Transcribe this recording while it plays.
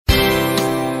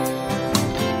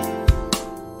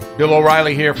Bill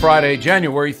O'Reilly here, Friday,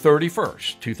 January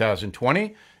 31st,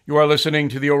 2020. You are listening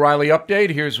to the O'Reilly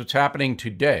Update. Here's what's happening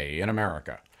today in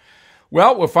America.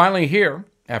 Well, we're finally here.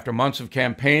 After months of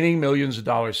campaigning, millions of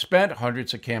dollars spent,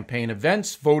 hundreds of campaign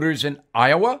events, voters in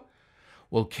Iowa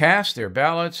will cast their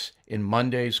ballots in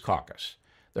Monday's caucus,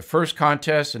 the first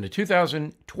contest in the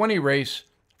 2020 race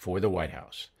for the White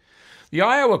House. The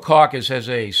Iowa caucus has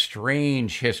a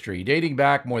strange history dating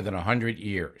back more than 100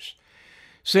 years.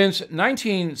 Since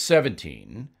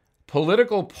 1917,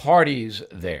 political parties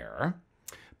there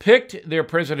picked their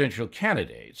presidential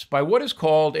candidates by what is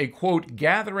called a, quote,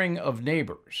 gathering of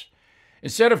neighbors.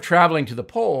 Instead of traveling to the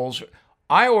polls,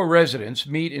 Iowa residents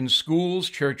meet in schools,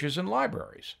 churches, and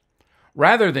libraries.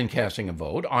 Rather than casting a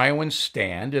vote, Iowans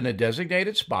stand in a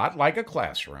designated spot, like a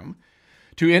classroom,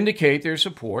 to indicate their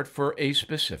support for a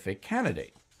specific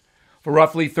candidate. For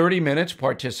roughly 30 minutes,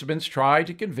 participants try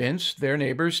to convince their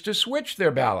neighbors to switch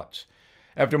their ballots.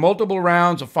 After multiple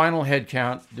rounds, a final head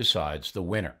count decides the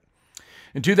winner.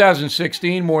 In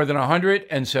 2016, more than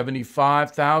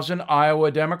 175,000 Iowa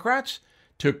Democrats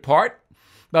took part,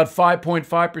 about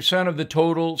 5.5% of the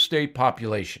total state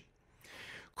population.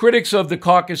 Critics of the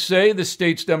caucus say the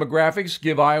state's demographics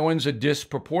give Iowans a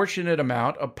disproportionate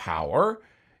amount of power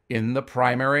in the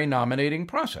primary nominating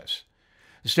process.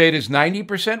 The state is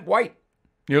 90% white,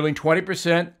 nearly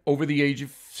 20% over the age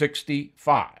of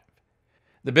 65.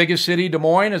 The biggest city, Des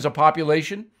Moines, has a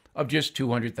population of just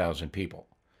 200,000 people.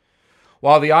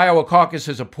 While the Iowa caucus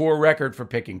has a poor record for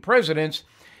picking presidents,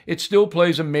 it still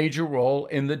plays a major role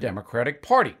in the Democratic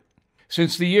Party.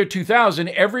 Since the year 2000,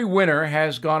 every winner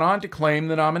has gone on to claim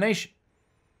the nomination.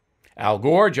 Al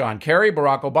Gore, John Kerry,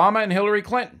 Barack Obama, and Hillary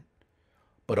Clinton.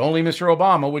 But only Mr.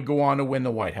 Obama would go on to win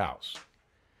the White House.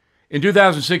 In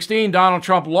 2016, Donald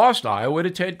Trump lost Iowa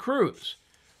to Ted Cruz,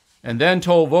 and then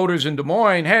told voters in Des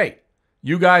Moines, hey,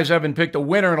 you guys haven't picked a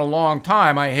winner in a long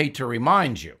time, I hate to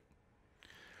remind you.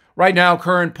 Right now,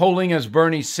 current polling has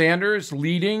Bernie Sanders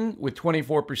leading with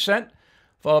 24%,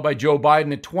 followed by Joe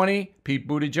Biden at 20%, Pete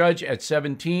Buttigieg at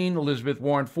 17%, Elizabeth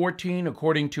Warren 14%,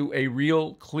 according to a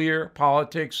Real Clear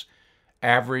Politics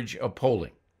average of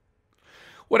polling.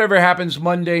 Whatever happens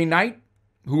Monday night,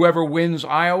 whoever wins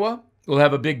Iowa will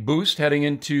have a big boost heading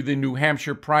into the New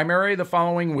Hampshire primary the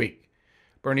following week.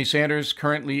 Bernie Sanders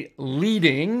currently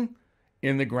leading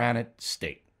in the Granite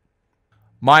State.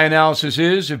 My analysis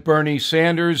is if Bernie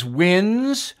Sanders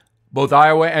wins both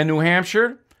Iowa and New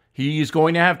Hampshire, he's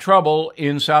going to have trouble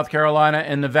in South Carolina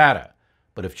and Nevada.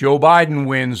 But if Joe Biden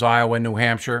wins Iowa and New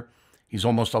Hampshire, he's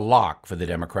almost a lock for the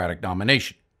Democratic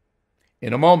nomination.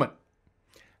 In a moment,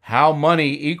 how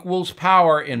money equals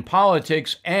power in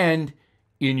politics and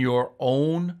in your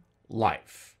own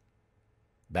life.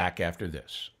 Back after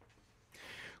this.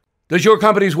 Does your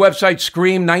company's website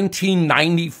scream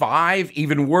 1995?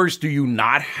 Even worse, do you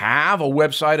not have a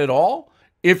website at all?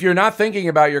 If you're not thinking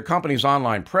about your company's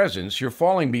online presence, you're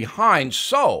falling behind.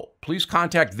 So please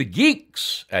contact the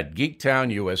geeks at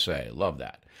Geektown USA. Love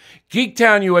that.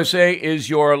 Geektown USA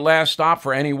is your last stop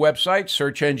for any website,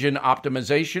 search engine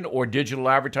optimization, or digital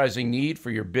advertising need for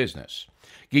your business.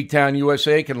 Geektown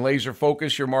USA can laser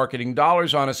focus your marketing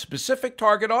dollars on a specific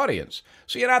target audience,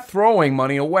 so you're not throwing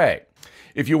money away.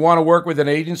 If you want to work with an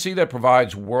agency that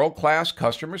provides world-class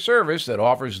customer service that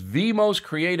offers the most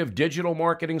creative digital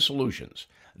marketing solutions,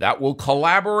 that will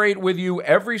collaborate with you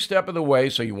every step of the way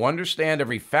so you understand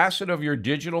every facet of your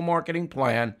digital marketing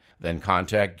plan, then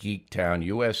contact Geektown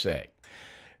USA.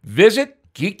 Visit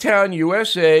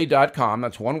GeektownUSA.com,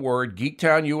 that's one word,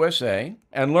 Geektown USA,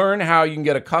 and learn how you can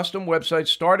get a custom website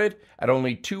started at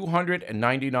only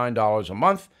 $299 a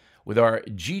month with our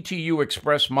GTU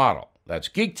Express model. That's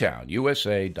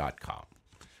GeektownUSA.com.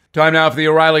 Time now for the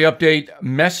O'Reilly Update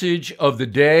message of the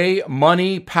day: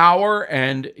 money, power,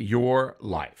 and your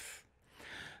life.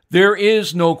 There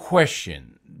is no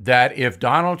question that if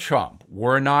Donald Trump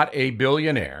were not a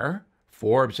billionaire,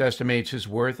 Forbes estimates his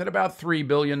worth at about $3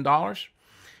 billion,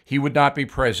 he would not be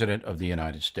president of the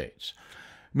United States.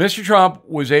 Mr. Trump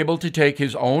was able to take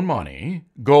his own money,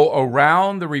 go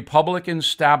around the Republican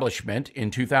establishment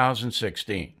in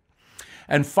 2016,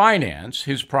 and finance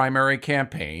his primary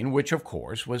campaign, which, of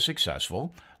course, was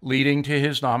successful, leading to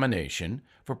his nomination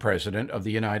for President of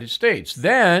the United States.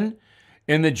 Then,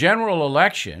 in the general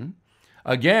election,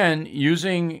 again,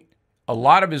 using a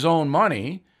lot of his own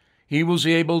money, he was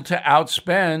able to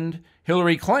outspend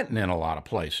Hillary Clinton in a lot of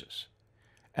places.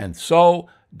 And so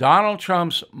Donald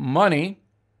Trump's money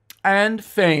and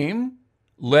fame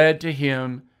led to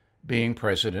him being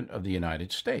President of the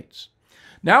United States.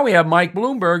 Now we have Mike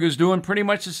Bloomberg, who's doing pretty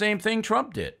much the same thing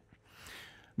Trump did.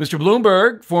 Mr.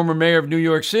 Bloomberg, former mayor of New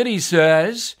York City,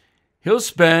 says He'll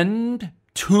spend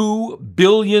 $2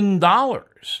 billion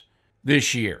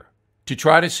this year to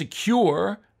try to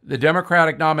secure the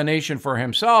Democratic nomination for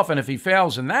himself, and if he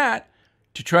fails in that,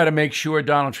 to try to make sure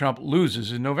Donald Trump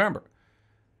loses in November.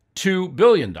 $2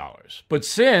 billion. But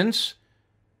since,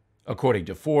 according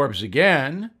to Forbes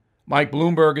again, Mike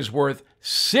Bloomberg is worth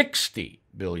 $60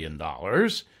 billion,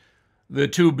 the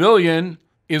 $2 billion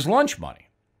is lunch money.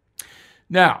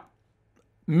 Now,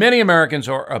 many Americans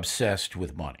are obsessed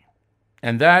with money,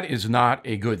 and that is not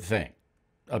a good thing.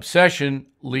 Obsession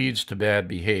leads to bad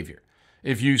behavior.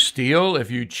 If you steal,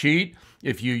 if you cheat,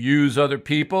 if you use other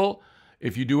people,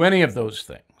 if you do any of those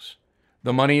things,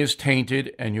 the money is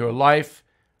tainted and your life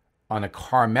on a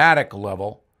karmatic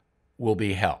level will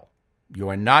be hell. You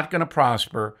are not going to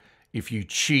prosper if you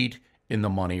cheat in the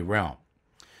money realm.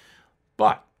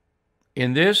 But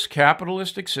in this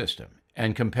capitalistic system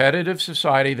and competitive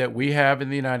society that we have in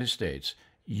the United States,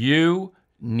 you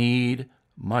need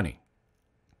money.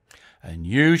 And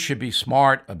you should be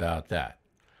smart about that.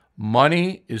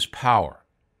 Money is power.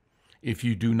 If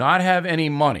you do not have any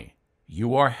money,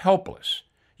 you are helpless.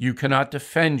 You cannot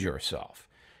defend yourself.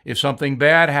 If something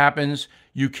bad happens,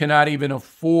 you cannot even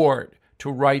afford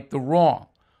to right the wrong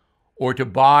or to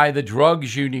buy the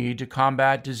drugs you need to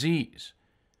combat disease.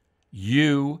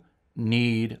 You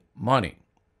need money.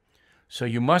 So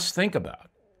you must think about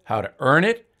how to earn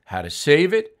it, how to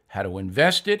save it, how to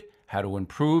invest it, how to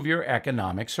improve your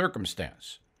economic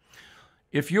circumstance.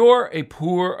 If you're a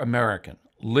poor American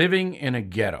living in a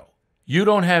ghetto, you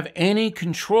don't have any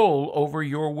control over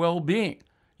your well-being.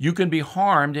 You can be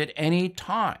harmed at any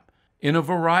time in a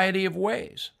variety of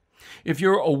ways. If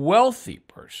you're a wealthy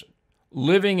person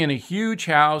living in a huge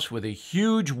house with a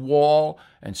huge wall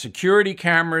and security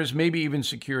cameras, maybe even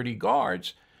security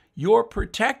guards, you're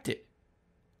protected.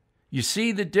 You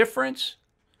see the difference?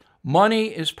 Money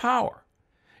is power.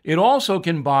 It also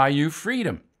can buy you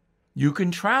freedom. You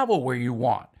can travel where you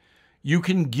want. You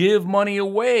can give money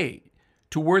away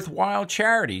to worthwhile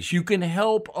charities. You can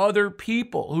help other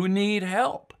people who need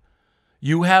help.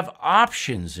 You have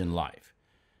options in life.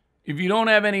 If you don't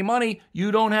have any money,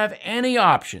 you don't have any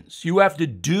options. You have to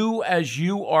do as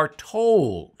you are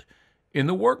told in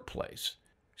the workplace.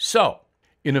 So,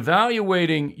 in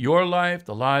evaluating your life,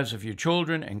 the lives of your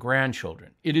children and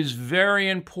grandchildren, it is very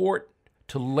important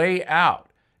to lay out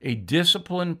a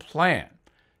disciplined plan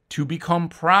to become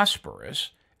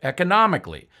prosperous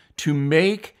economically, to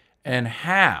make and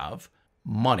have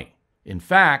money. In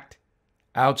fact,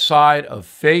 outside of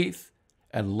faith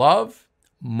and love,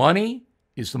 money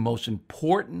is the most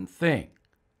important thing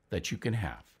that you can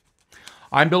have.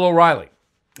 I'm Bill O'Reilly,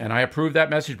 and I approve that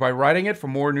message by writing it. For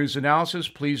more news analysis,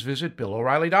 please visit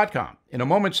BillO'Reilly.com. In a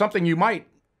moment, something you might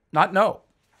not know.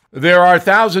 There are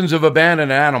thousands of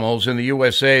abandoned animals in the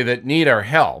USA that need our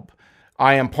help.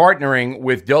 I am partnering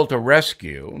with Delta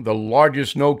Rescue, the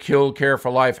largest no-kill,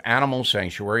 care-for-life animal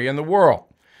sanctuary in the world.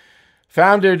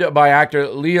 Founded by actor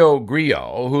Leo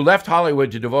Grillo, who left Hollywood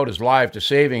to devote his life to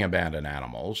saving abandoned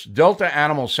animals, Delta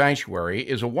Animal Sanctuary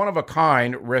is a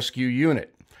one-of-a-kind rescue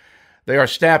unit. They are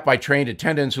staffed by trained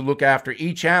attendants who look after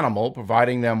each animal,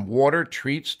 providing them water,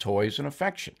 treats, toys, and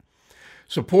affection.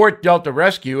 Support Delta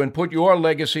Rescue and put your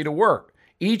legacy to work.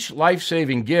 Each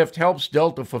life-saving gift helps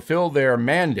Delta fulfill their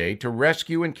mandate to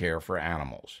rescue and care for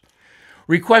animals.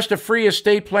 Request a free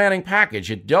estate planning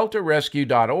package at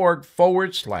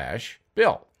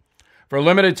deltarescue.org/Bill. For a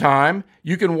limited time,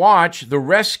 you can watch The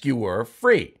Rescuer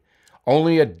free,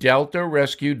 only at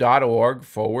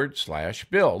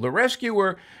deltarescue.org/Bill. The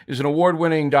Rescuer is an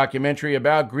award-winning documentary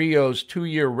about Grillo's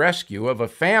 2-year rescue of a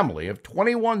family of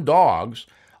 21 dogs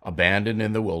abandoned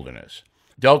in the wilderness.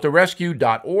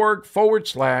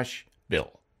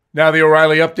 deltarescue.org/Bill. Now, the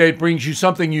O'Reilly Update brings you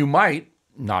something you might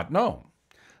not know.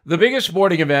 The biggest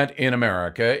sporting event in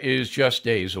America is just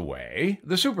days away,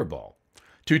 the Super Bowl.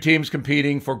 Two teams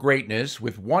competing for greatness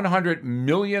with 100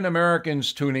 million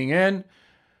Americans tuning in,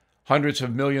 hundreds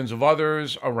of millions of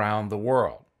others around the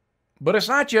world. But it's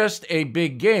not just a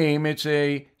big game, it's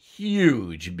a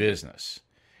huge business.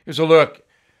 Here's a look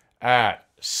at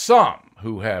some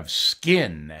who have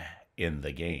skin in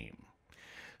the game.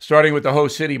 Starting with the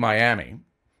host city, Miami.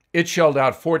 It shelled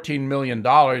out $14 million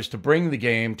to bring the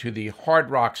game to the Hard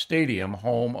Rock Stadium,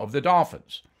 home of the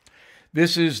Dolphins.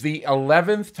 This is the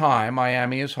 11th time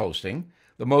Miami is hosting,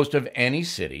 the most of any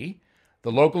city.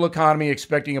 The local economy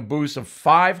expecting a boost of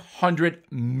 $500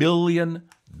 million.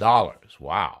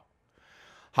 Wow.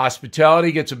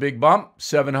 Hospitality gets a big bump,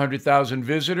 700,000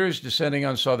 visitors descending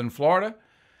on southern Florida.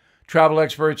 Travel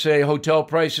experts say hotel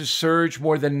prices surge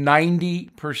more than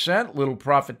 90%, little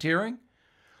profiteering.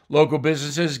 Local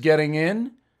businesses getting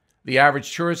in The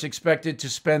average tourist expected to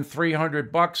spend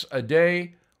 $300 a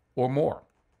day or more.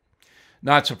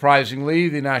 Not surprisingly,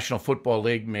 the National Football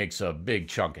League makes a big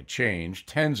chunk of change,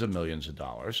 tens of millions of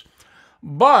dollars.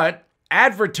 But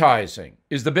advertising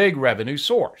is the big revenue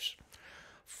source.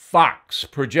 Fox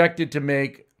projected to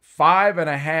make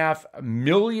 $5.5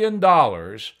 million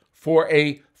for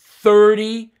a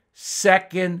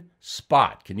 30-second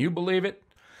spot. Can you believe it?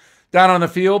 Down on the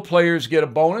field, players get a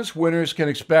bonus. Winners can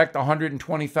expect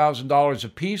 $120,000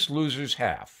 apiece, losers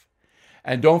half.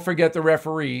 And don't forget the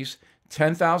referees,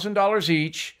 $10,000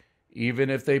 each, even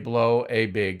if they blow a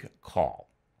big call.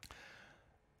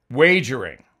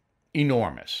 Wagering,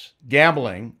 enormous.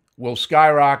 Gambling will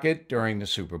skyrocket during the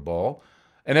Super Bowl.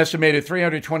 An estimated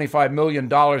 $325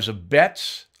 million of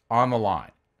bets on the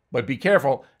line. But be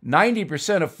careful,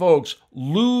 90% of folks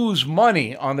lose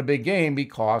money on the big game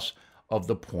because of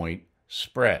the point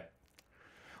spread.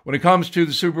 When it comes to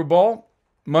the Super Bowl,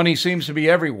 money seems to be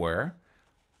everywhere,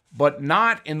 but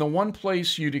not in the one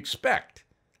place you'd expect,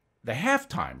 the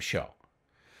halftime show.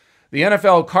 The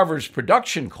NFL covers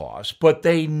production costs, but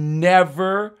they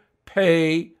never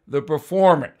pay the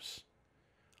performers.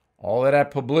 All of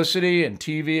that publicity and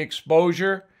TV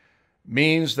exposure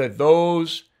means that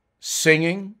those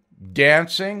singing,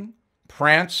 dancing,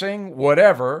 prancing,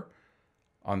 whatever,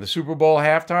 on the Super Bowl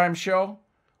halftime show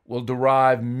will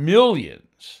derive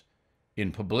millions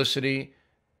in publicity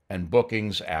and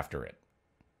bookings after it.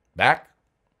 Back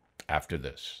after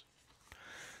this.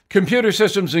 Computer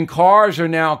systems in cars are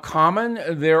now common.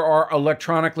 There are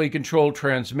electronically controlled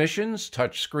transmissions,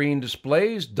 touchscreen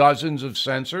displays, dozens of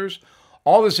sensors.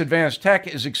 All this advanced tech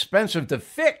is expensive to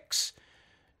fix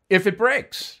if it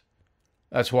breaks.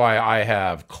 That's why I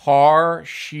have Car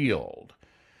Shield.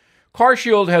 Car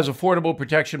Shield has affordable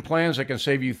protection plans that can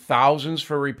save you thousands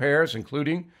for repairs,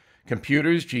 including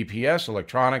computers, GPS,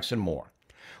 electronics, and more.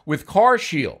 With Car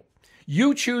Shield,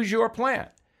 you choose your plan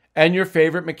and your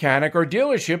favorite mechanic or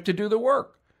dealership to do the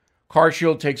work. Car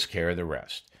Shield takes care of the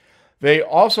rest. They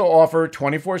also offer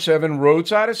 24/7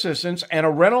 roadside assistance and a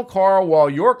rental car while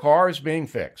your car is being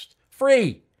fixed.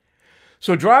 Free.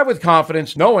 So drive with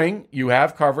confidence knowing you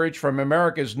have coverage from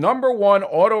America's #1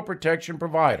 auto protection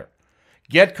provider.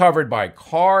 Get covered by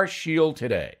Car Shield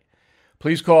today.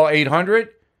 Please call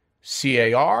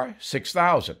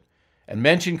 800-CAR-6000 and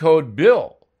mention code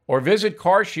BILL or visit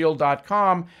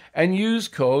carshield.com and use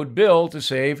code BILL to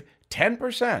save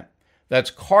 10%.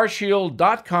 That's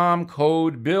carshield.com,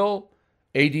 code BILL.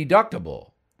 A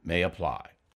deductible may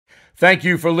apply. Thank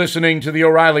you for listening to the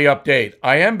O'Reilly Update.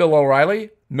 I am Bill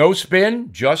O'Reilly. No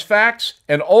spin, just facts,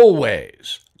 and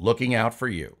always looking out for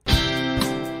you.